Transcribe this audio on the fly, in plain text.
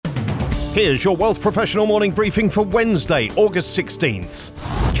Here's your Wealth Professional morning briefing for Wednesday, August 16th.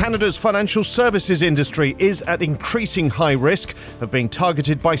 Canada's financial services industry is at increasing high risk of being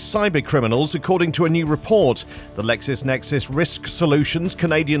targeted by cyber criminals, according to a new report. The LexisNexis Risk Solutions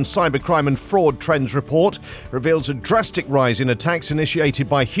Canadian Cybercrime and Fraud Trends report reveals a drastic rise in attacks initiated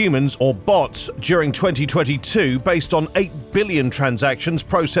by humans or bots during 2022, based on 8 billion transactions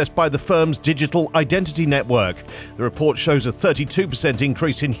processed by the firm's digital identity network. The report shows a 32%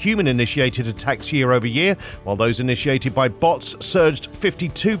 increase in human-initiated attacks year over year, while those initiated by bots surged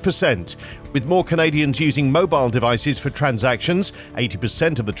 52%. With more Canadians using mobile devices for transactions,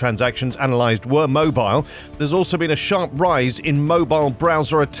 80% of the transactions analysed were mobile, there's also been a sharp rise in mobile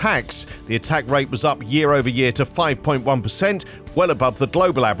browser attacks. The attack rate was up year over year to 5.1%, well above the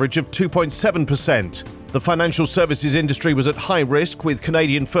global average of 2.7%. The financial services industry was at high risk, with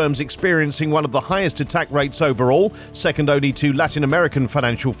Canadian firms experiencing one of the highest attack rates overall, second only to Latin American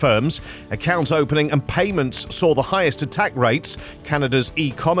financial firms. Account opening and payments saw the highest attack rates. Canada's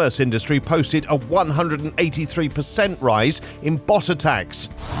e-commerce industry posted a 183% rise in bot attacks.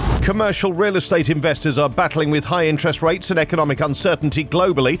 Commercial real estate investors are battling with high interest rates and economic uncertainty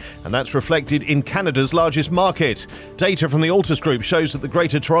globally, and that's reflected in Canada's largest market. Data from the Altus Group shows that the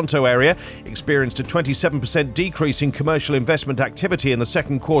Greater Toronto Area experienced a 27% decrease in commercial investment activity in the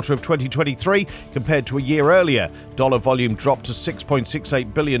second quarter of 2023 compared to a year earlier. Dollar volume dropped to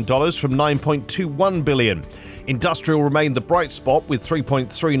 $6.68 billion from $9.21 billion. Industrial remained the bright spot with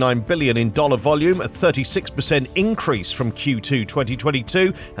 $3.39 billion in dollar volume, a 36% increase from Q2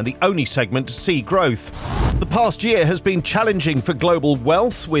 2022, and the only segment to see growth. The past year has been challenging for global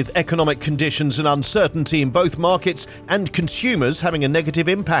wealth, with economic conditions and uncertainty in both markets and consumers having a negative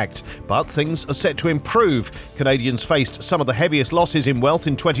impact. But things are set to improve. Canadians faced some of the heaviest losses in wealth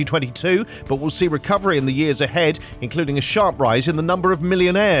in 2022, but will see recovery in the years ahead, including a sharp rise in the number of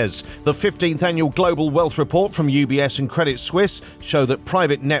millionaires. The 15th annual Global Wealth Report from UBS and Credit Suisse show that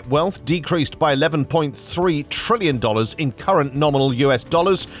private net wealth decreased by $11.3 trillion in current nominal US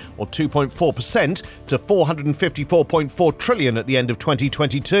dollars, or 2.4%, to $454.4 trillion at the end of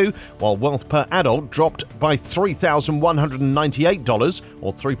 2022, while wealth per adult dropped by $3,198,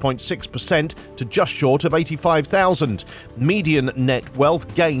 or 3.6%, to just short of $85,000. Median net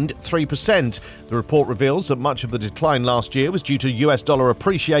wealth gained 3%. The report reveals that much of the decline last year was due to US dollar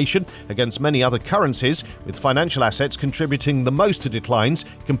appreciation against many other currencies, with financial assets contributing the most to declines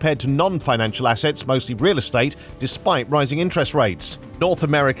compared to non-financial assets, mostly real estate, despite rising interest rates. North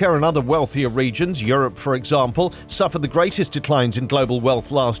America and other wealthier regions, Europe for example, suffered the greatest declines in global wealth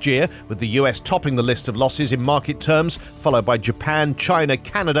last year, with the US topping the list of losses in market terms, followed by Japan, China,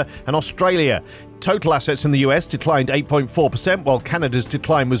 Canada and Australia. Total assets in the US declined 8.4%, while Canada's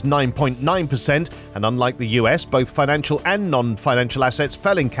decline was 9.9%, and unlike the US, both financial and non-financial assets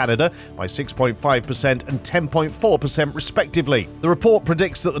fell in Canada by 6.5% and 10.4% respectively. The report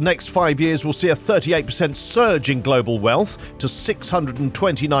predicts that the next 5 years will see a 38% surge in global wealth to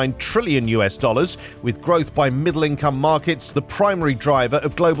 $629 trillion US dollars, with growth by middle-income markets the primary driver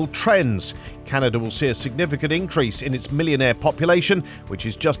of global trends. Canada will see a significant increase in its millionaire population, which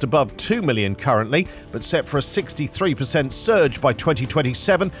is just above 2 million currently, but set for a 63% surge by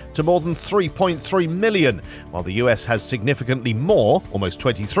 2027 to more than 3.3 million. While the US has significantly more, almost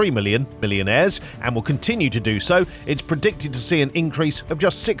 23 million, millionaires, and will continue to do so, it's predicted to see an increase of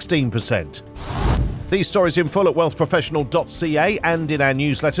just 16%. These stories in full at WealthProfessional.ca and in our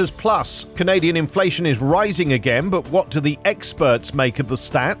newsletters. Plus, Canadian inflation is rising again, but what do the experts make of the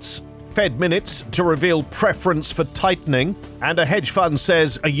stats? Fed minutes to reveal preference for tightening, and a hedge fund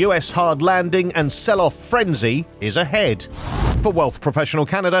says a US hard landing and sell-off frenzy is ahead. For Wealth Professional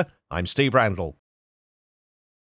Canada, I'm Steve Randall.